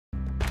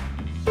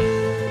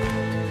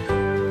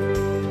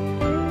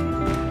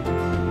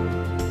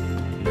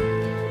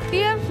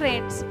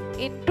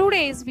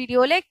today's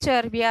video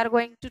lecture, we are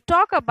going to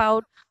talk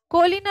about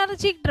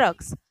cholinergic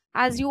drugs.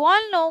 As you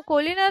all know,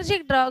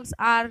 cholinergic drugs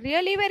are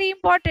really very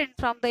important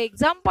from the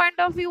exam point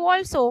of view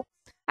also,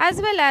 as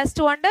well as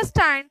to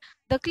understand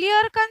the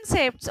clear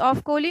concepts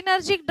of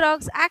cholinergic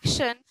drugs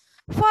action.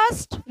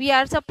 First, we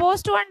are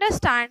supposed to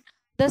understand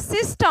the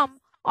system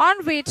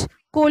on which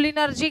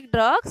cholinergic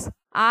drugs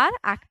are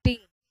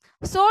acting.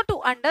 So,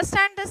 to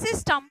understand the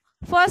system,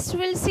 first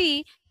we'll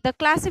see the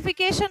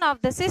classification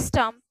of the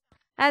system.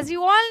 As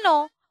you all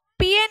know,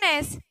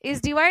 PNS is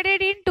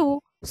divided into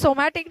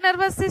somatic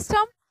nervous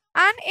system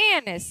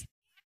and ANS,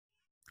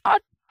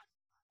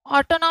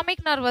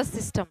 autonomic nervous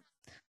system.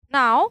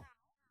 Now,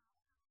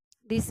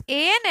 this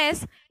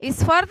ANS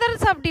is further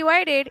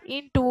subdivided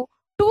into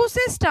two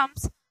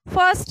systems.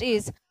 First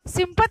is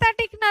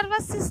sympathetic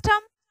nervous system,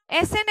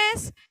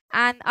 SNS,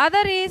 and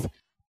other is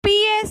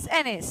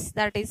PSNS,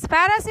 that is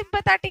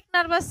parasympathetic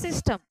nervous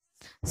system.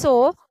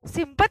 So,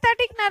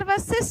 sympathetic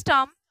nervous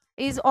system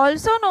is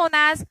also known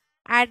as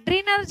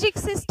adrenergic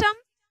system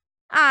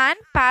and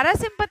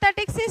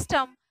parasympathetic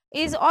system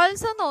is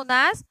also known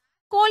as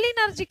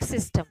cholinergic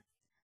system.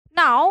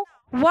 Now,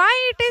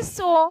 why it is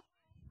so?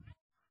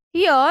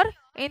 Here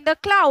in the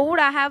cloud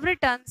I have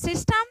written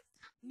system,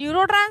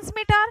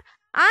 neurotransmitter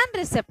and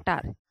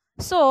receptor.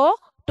 So,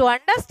 to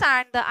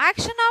understand the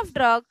action of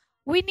drug,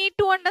 we need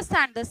to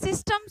understand the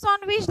systems on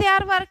which they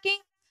are working.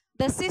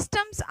 The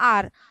systems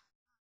are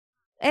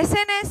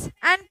SNS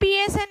and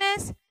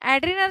PSNS,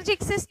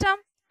 adrenergic system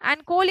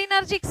and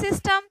cholinergic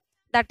system,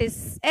 that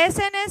is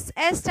SNS,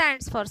 S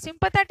stands for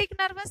sympathetic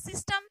nervous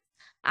system,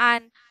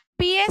 and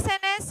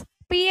PSNS,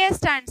 PS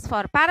stands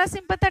for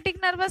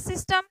parasympathetic nervous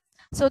system.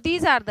 So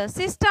these are the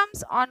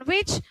systems on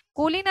which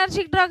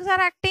cholinergic drugs are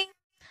acting.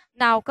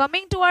 Now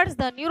coming towards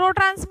the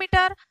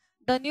neurotransmitter,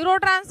 the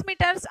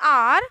neurotransmitters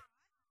are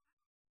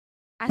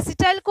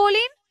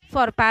acetylcholine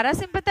for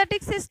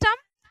parasympathetic system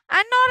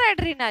and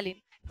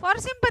noradrenaline for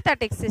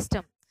sympathetic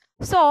system.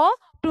 So,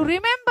 to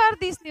remember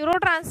this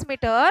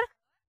neurotransmitter,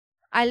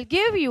 I'll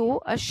give you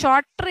a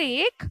short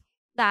trick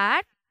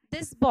that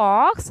this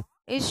box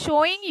is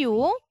showing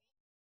you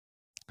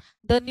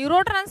the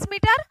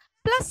neurotransmitter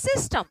plus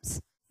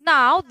systems.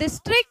 Now, this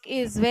trick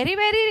is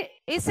very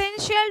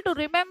essential to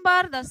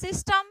remember the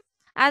system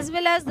as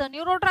well as the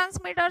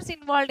neurotransmitters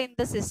involved in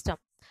the system.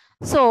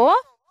 So,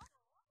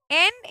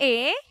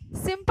 Na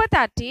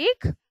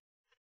sympathetic,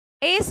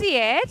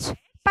 ACH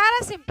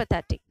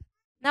parasympathetic.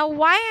 Now,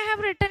 why I have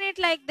written it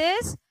like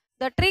this?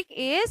 The trick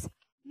is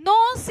no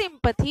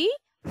sympathy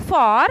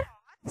for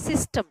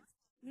system.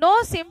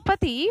 No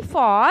sympathy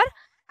for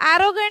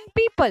arrogant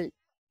people.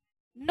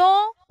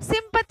 No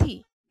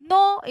sympathy.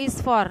 No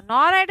is for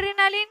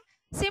noradrenaline.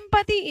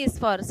 Sympathy is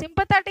for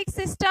sympathetic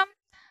system.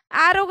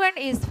 Arrogant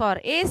is for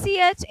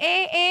ACH,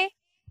 AA.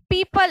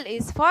 People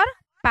is for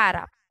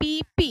para,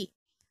 PP.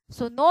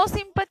 So, no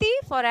sympathy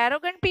for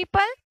arrogant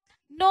people.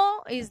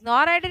 No is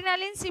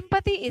noradrenaline,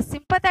 sympathy is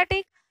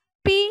sympathetic,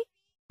 P,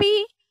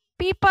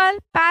 people,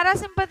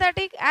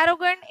 parasympathetic,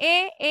 arrogant,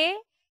 A,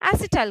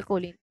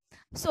 acetylcholine.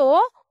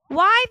 So,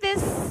 why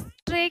this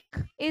trick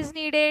is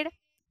needed?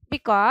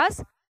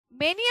 Because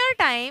many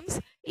a times,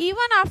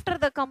 even after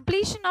the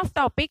completion of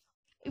topic,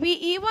 we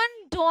even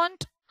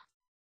don't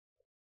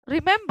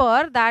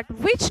remember that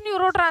which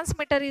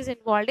neurotransmitter is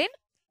involved in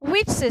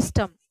which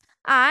system.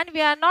 And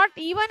we are not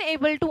even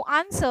able to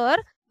answer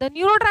the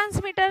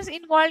neurotransmitters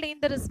involved in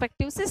the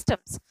respective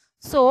systems.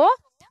 So,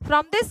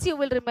 from this you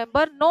will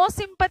remember no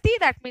sympathy,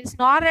 that means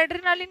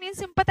noradrenaline in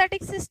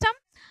sympathetic system,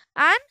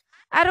 and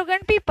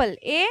arrogant people,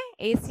 A,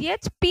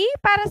 ACH, P,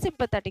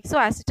 parasympathetic. So,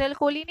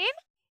 acetylcholine in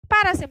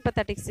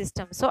parasympathetic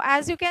system. So,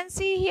 as you can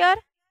see here,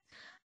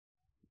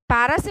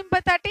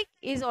 parasympathetic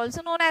is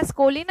also known as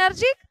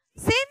cholinergic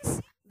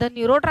since the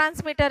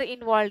neurotransmitter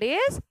involved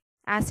is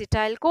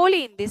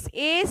acetylcholine. This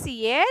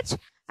ACH,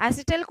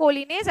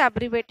 acetylcholine is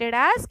abbreviated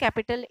as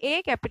capital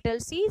A, capital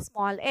C,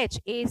 small h,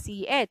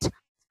 ACH,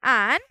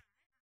 and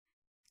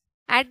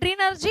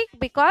adrenergic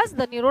because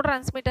the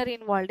neurotransmitter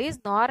involved is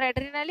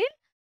noradrenaline,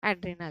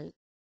 adrenal.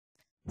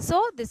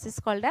 So, this is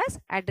called as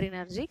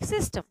adrenergic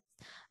system.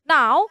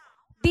 Now,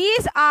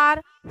 these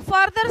are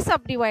further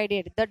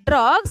subdivided. The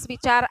drugs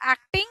which are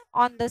acting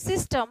on the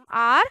system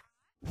are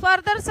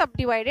further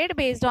subdivided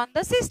based on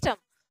the system.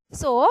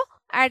 So,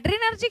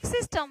 adrenergic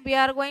system we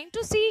are going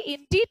to see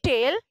in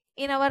detail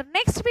in our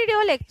next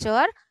video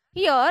lecture.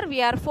 Here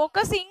we are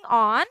focusing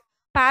on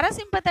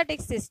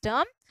parasympathetic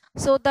system.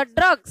 So, the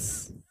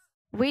drugs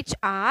which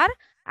are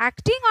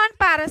acting on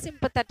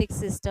parasympathetic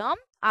system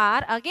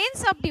are again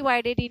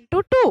subdivided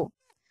into two.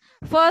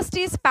 First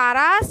is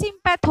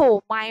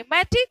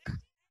parasympathomimetic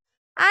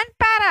and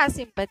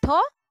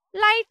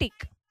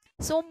parasympatholytic.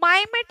 So,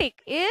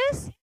 mimetic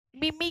is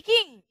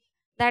mimicking,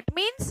 that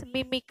means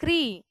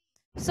mimicry.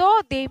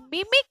 So, they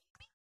mimic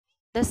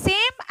the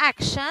same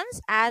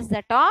actions as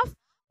that of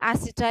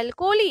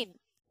acetylcholine.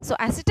 So,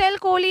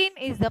 acetylcholine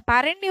is the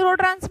parent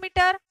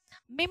neurotransmitter.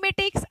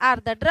 Mimetics are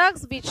the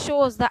drugs which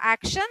shows the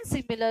action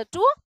similar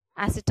to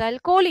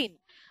acetylcholine.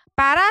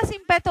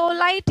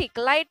 Parasympatholytic,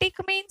 lytic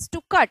means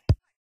to cut.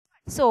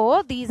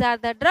 So these are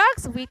the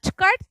drugs which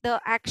cut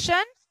the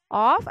action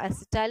of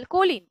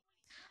acetylcholine.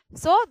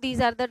 So these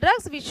are the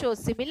drugs which show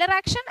similar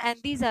action, and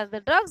these are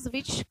the drugs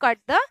which cut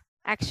the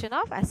action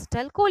of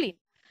acetylcholine.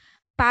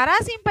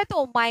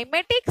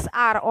 Parasympathomimetics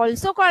are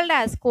also called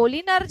as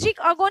cholinergic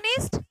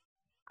agonist,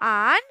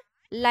 and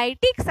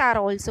lytics are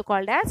also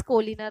called as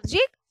cholinergic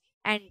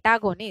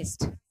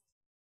antagonist.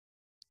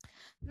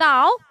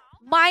 Now,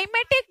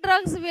 mimetic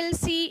drugs we'll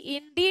see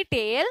in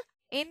detail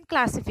in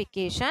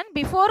classification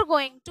before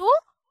going to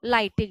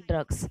lytic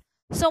drugs.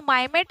 So,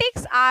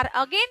 mimetics are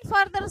again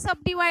further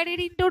subdivided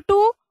into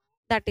two,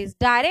 that is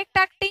direct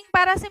acting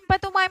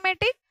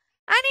parasympathomimetic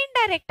and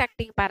indirect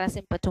acting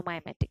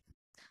parasympathomimetic.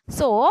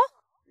 So,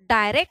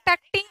 direct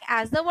acting,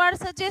 as the word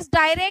suggests,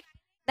 direct,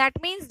 that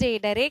means they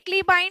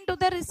directly bind to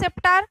the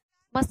receptor,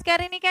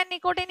 muscarinic and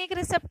nicotinic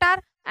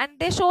receptor, and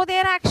they show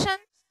their action,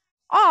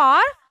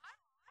 or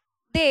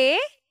they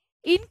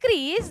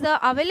increase the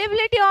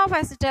availability of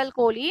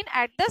acetylcholine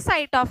at the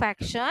site of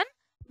action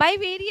by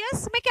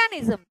various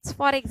mechanisms.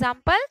 For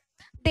example,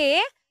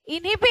 they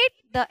inhibit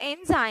the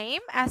enzyme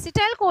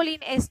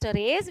acetylcholine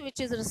esterase, which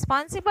is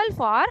responsible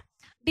for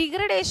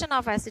degradation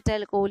of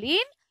acetylcholine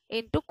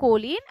into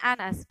choline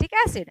and acetic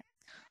acid.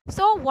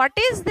 So what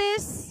is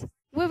this?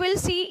 We will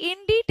see in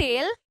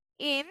detail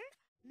in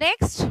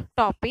next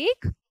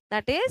topic,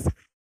 that is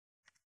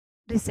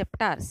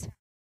receptors.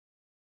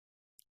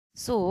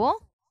 So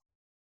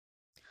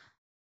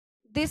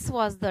this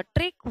was the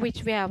trick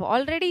which we have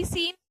already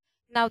seen.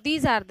 Now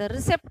these are the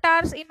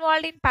receptors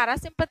involved in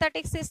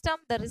parasympathetic system.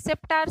 The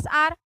receptors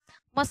are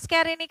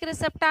muscarinic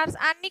receptors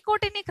and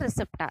nicotinic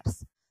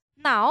receptors.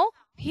 Now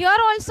here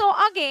also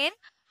again,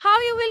 how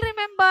you will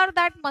remember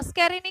that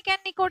muscarinic and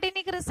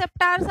nicotinic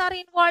receptors are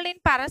involved in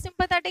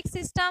parasympathetic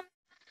system?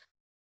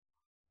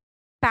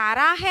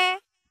 Para है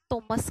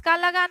तो मस्का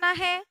लगाना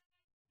है,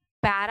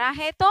 para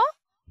है तो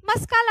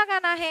मस्का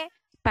लगाना है.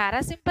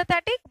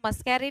 Parasympathetic,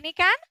 muscarinic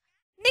and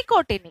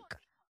nicotinic.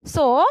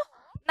 So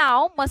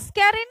now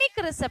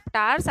muscarinic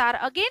receptors are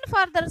again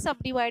further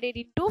subdivided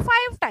into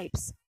 5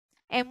 types: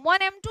 M1,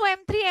 M2,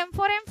 M3,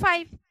 M4,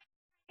 M5,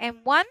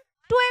 M1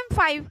 to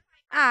M5,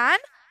 and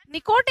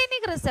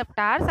nicotinic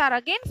receptors are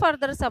again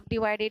further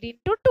subdivided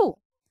into 2,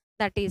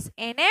 that is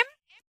NM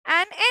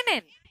and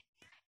NN.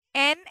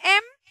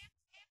 NM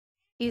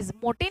is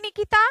Moti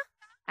Nikita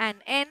and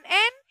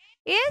NN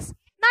is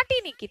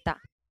Nati Nikita.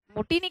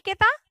 Moti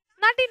Nikita,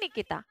 Nati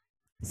Nikita.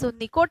 So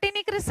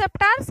nicotinic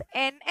receptors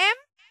NM,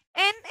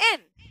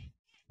 NN.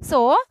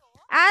 So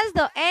as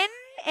the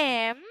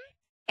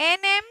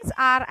NMs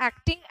are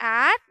acting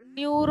at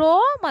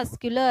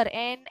neuromuscular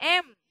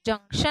NM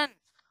junction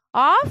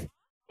of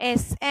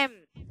SM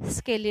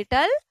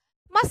skeletal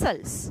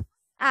muscles,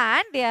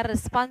 and they are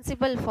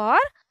responsible for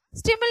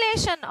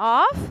stimulation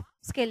of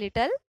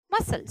skeletal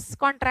muscles,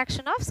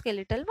 contraction of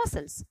skeletal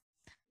muscles.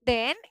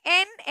 Then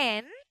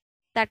NN,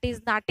 that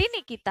is Nati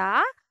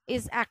Nikita,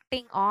 is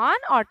acting on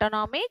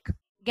autonomic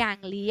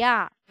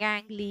ganglia.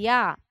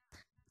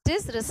 It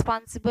is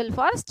responsible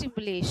for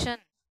stimulation.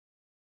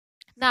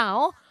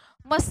 Now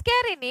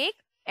muscarinic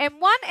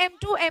M1,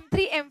 M2,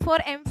 M3,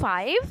 M4,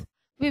 M5,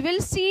 we will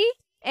see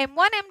M1,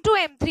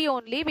 M2, M3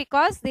 only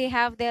because they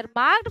have their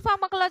marked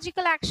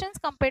pharmacological actions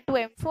compared to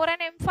M4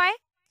 and M5.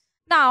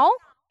 Now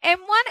M1,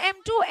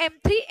 M2,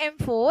 M3,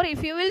 M4,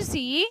 if you will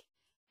see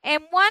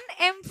M1,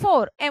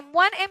 M4,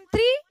 M1, M3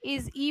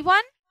 is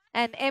even,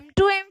 and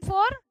M2,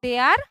 M4 they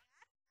are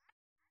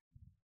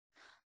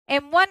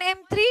M1,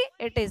 M3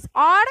 it is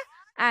odd,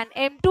 and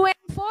M2,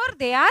 M4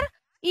 they are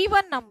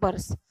even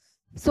numbers.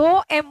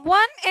 So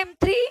M1,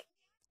 M3,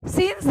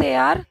 since they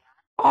are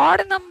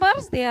odd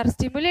numbers, they are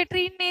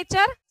stimulatory in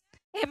nature.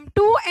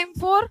 M2,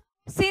 M4,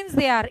 since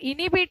they are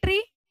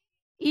inhibitory,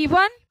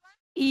 even,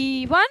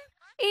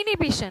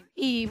 inhibition,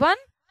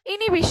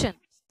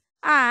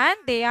 and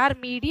they are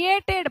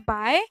mediated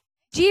by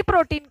G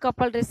protein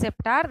coupled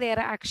receptor, their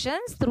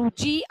actions through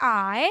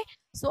GI.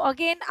 So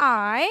again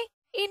I,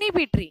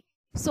 inhibitory.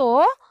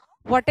 So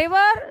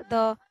whatever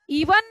the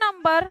even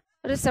number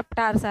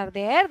receptors are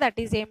there, that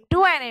is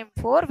M2 and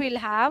M4, will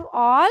have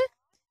all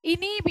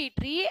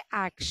inhibitory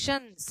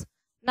actions.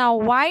 Now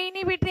why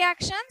inhibitory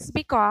actions?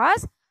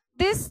 Because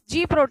this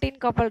G protein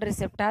coupled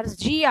receptors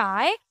GI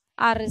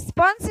are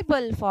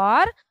responsible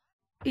for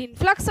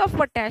influx of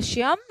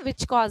potassium,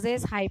 which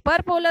causes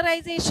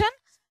hyperpolarization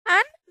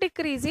and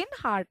decrease in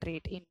heart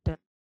rate in turn.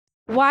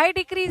 Why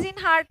decrease in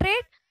heart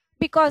rate?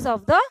 Because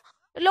of the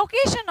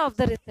location of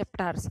the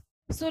receptors.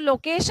 So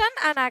location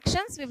and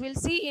actions we will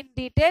see in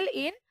detail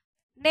in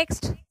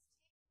next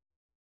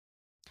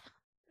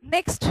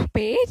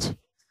page.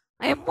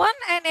 M1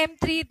 and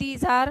M3,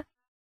 these are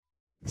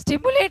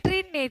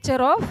stimulatory in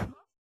nature of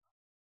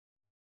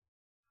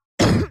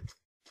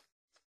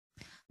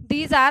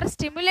these are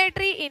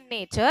stimulatory in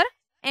nature.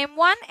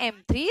 M1,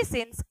 M3,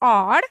 since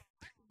odd,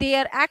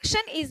 their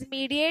action is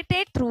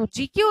mediated through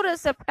GQ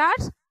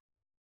receptors,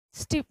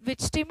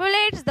 which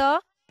stimulates the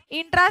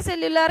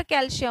intracellular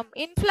calcium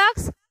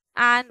influx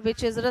and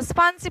which is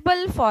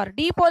responsible for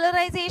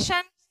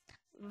depolarization,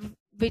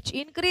 which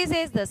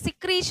increases the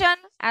secretion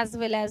as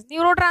well as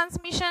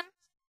neurotransmission.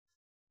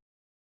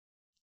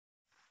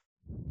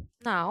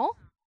 Now,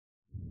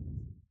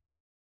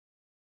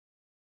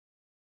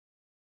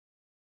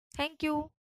 thank you.